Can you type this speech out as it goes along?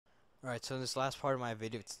Alright, so in this last part of my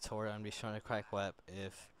video tutorial, I'm going to be showing a crack WEP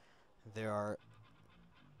if there are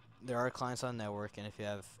clients on the network, and if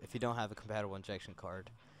you don't have a compatible injection card.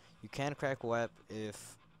 You can crack WEP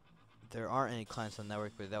if there aren't any clients on the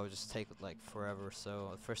network, but that would just take like forever.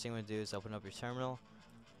 So the first thing we do is open up your terminal,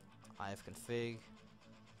 ifconfg,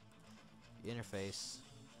 interface,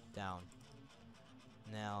 down.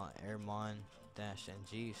 Now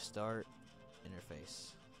airmon-ng start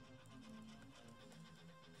interface.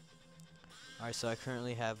 Alright, so I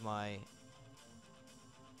currently have my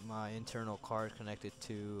internal card connected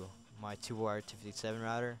to my 2-wire 257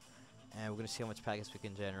 router, and we're going to see how much packets we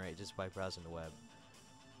can generate just by browsing the web.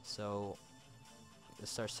 So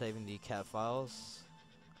let's start saving the cat files.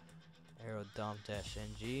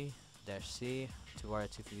 airodump-ng -c 2-wire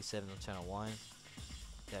 257 on channel 1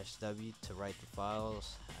 -w to write the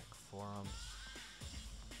files, hack forums,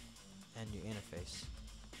 and your interface.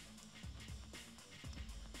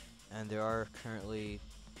 And there are currently,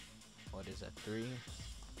 what is that, three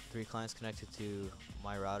clients connected to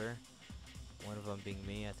my router, one of them being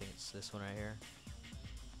me. I think it's this one right here.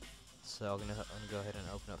 So I'm gonna go ahead and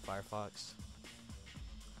open up Firefox.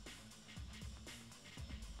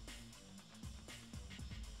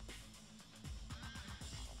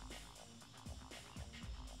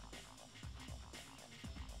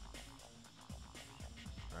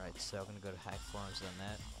 Alright, so I'm gonna go to hack forums on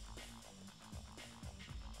that.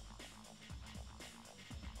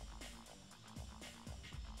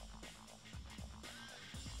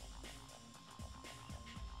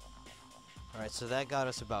 Alright, so that got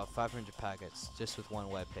us about 500 packets just with one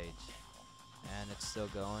web page, and it's still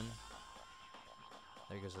going.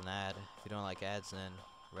 There goes an ad. If you don't like ads, then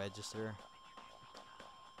register.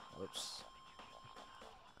 Whoops.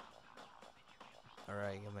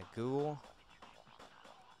 Alright, I'm at Google.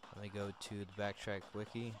 Let me go to the Backtrack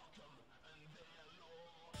wiki.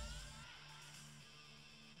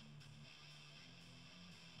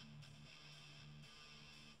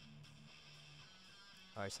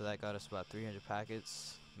 Alright, so that got us about 300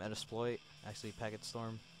 packets. Metasploit, actually packet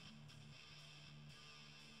storm.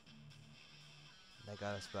 That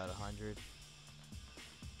got us about 100.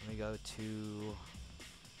 Let me go to,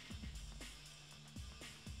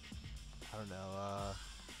 I don't know,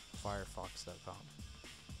 firefox.com.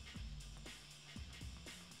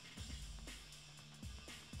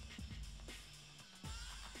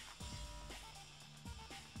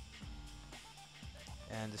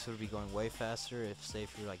 And this would be going way faster if, say,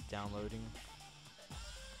 if you're like downloading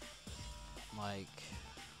like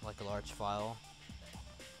a large file.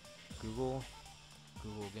 Google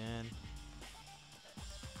again,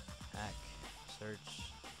 hack, search.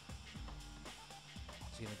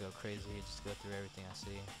 It's gonna go crazy. Just go through everything I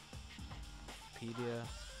see. Wikipedia,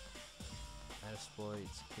 Metasploit,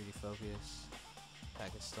 security focus,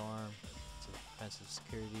 packet storm, defensive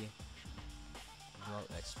security, remote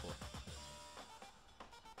export.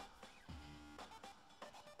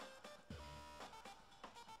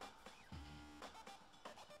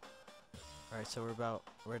 Alright, so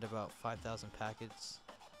we're at about 5,000 packets.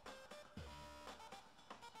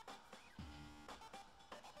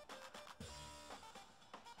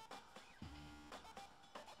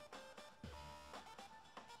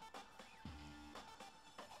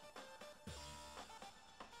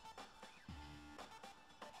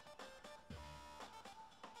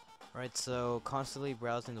 Alright, so constantly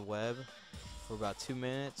browsing the web for about 2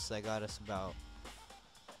 minutes, that got us about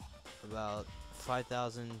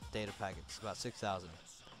 5,000 data packets, about 6,000.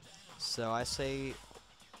 So I say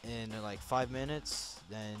in like 5 minutes,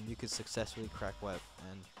 then you could successfully crack WEP.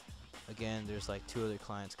 And again, there's like 2 other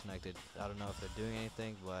clients connected. I don't know if they're doing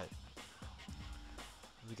anything, but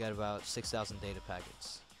we got about 6,000 data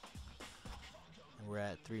packets, and we're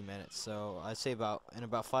at 3 minutes. So I'd say in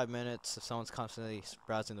about 5 minutes, if someone's constantly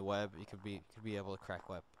browsing the web, you could be able to crack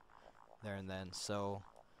WEP there and then. So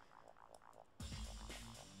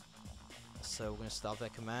we're going to stop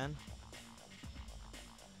that command,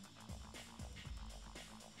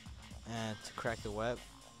 and to crack the WEP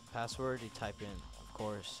password, you type in, of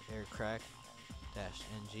course, aircrack-ng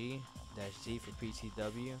 -z for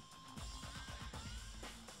PTW,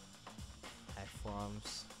 hack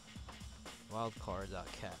forums,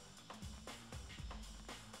 wildcard.cat,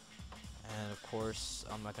 and of course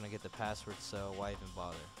I'm not going to get the password, so why even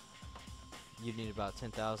bother? You need about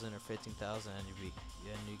 10,000 or 15,000 and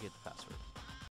you get the password.